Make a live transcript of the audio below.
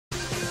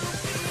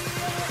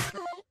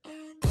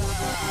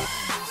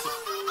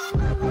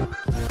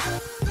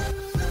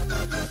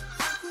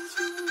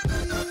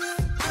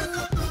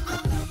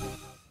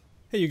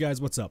you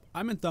guys, what's up?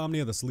 I'm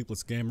Anthomnia, the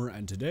Sleepless Gamer,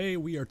 and today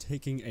we are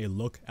taking a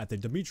look at the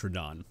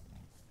Dimetrodon.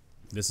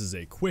 This is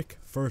a quick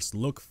first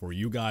look for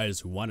you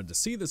guys who wanted to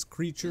see this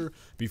creature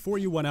before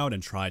you went out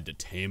and tried to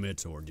tame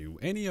it or do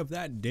any of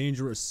that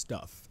dangerous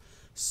stuff.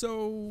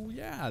 So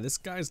yeah, this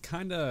guy's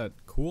kinda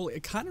cool.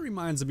 It kinda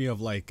reminds me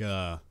of like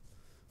a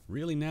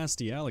really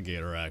nasty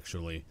alligator,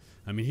 actually.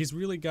 I mean, he's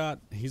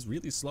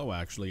really slow,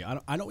 actually.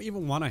 I don't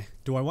even wanna,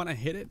 do I wanna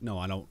hit it? No,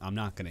 I'm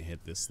not gonna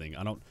hit this thing.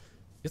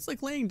 It's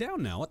like laying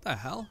down now. What the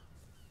hell?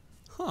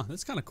 Huh,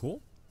 that's kind of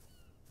cool.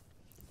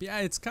 Yeah,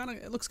 it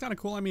looks kind of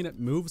cool. I mean, it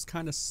moves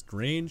kind of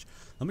strange.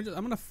 I'm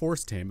gonna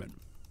force tame it.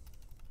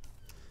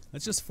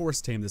 Let's just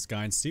force tame this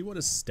guy and see what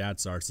his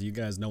stats are so you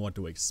guys know what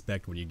to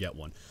expect when you get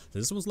one. So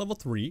this one's level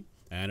 3,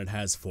 and it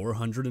has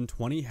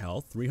 420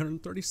 health,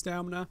 330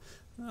 stamina.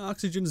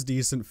 Oxygen's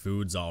decent,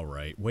 food's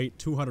alright. Weight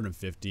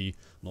 250,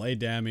 melee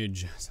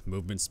damage,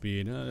 movement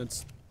speed.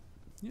 It's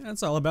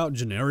all about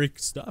generic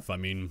stuff. I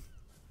mean,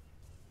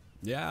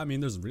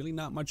 there's really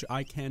not much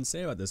I can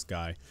say about this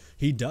guy.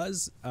 He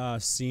does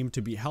seem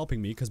to be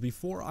helping me, because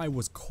before I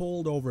was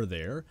cold over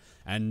there,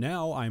 and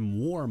now I'm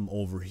warm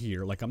over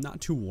here. Like, I'm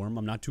not too warm,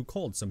 I'm not too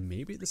cold, so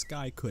maybe this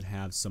guy could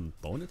have some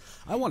bonus.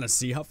 I want to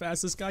see how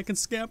fast this guy can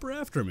scamper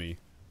after me.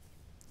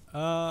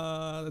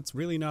 That's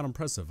really not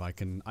impressive. I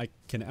can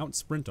out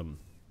sprint him.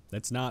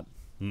 That's not,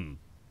 I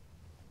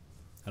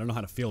don't know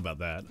how to feel about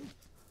that.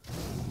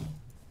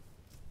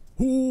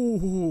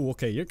 Ooh,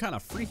 okay, you're kind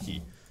of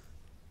freaky.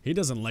 He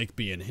doesn't like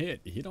being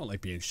hit. You don't like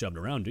being shoved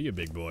around, do you,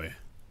 big boy?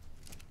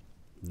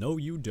 No,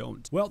 you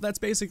don't. Well, that's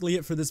basically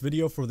it for this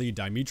video for the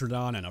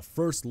Dimetrodon, and a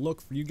first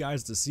look for you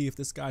guys to see if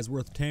this guy's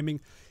worth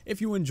taming.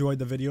 If you enjoyed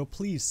the video,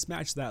 please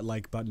smash that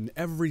like button.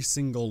 Every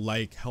single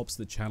like helps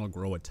the channel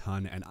grow a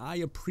ton, and I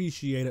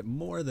appreciate it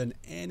more than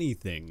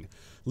anything.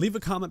 Leave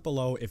a comment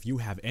below if you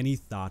have any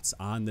thoughts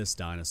on this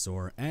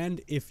dinosaur,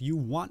 and if you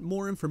want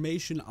more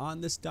information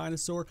on this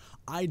dinosaur,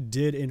 I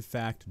did in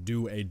fact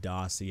do a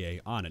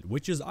dossier on it,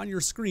 which is on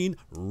your screen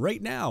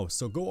right now.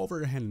 So go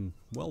over and,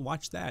 well,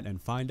 watch that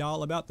and find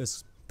all about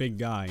this big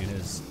guy and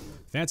his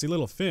fancy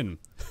little fin.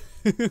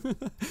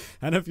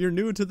 And if you're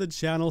new to the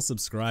channel,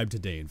 subscribe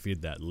today and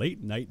feed that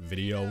late night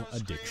video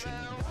addiction.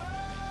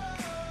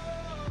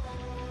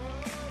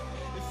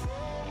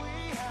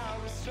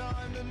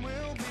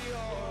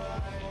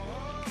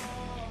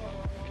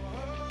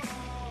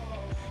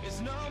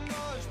 It's not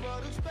much,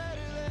 but it's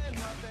better than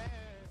nothing.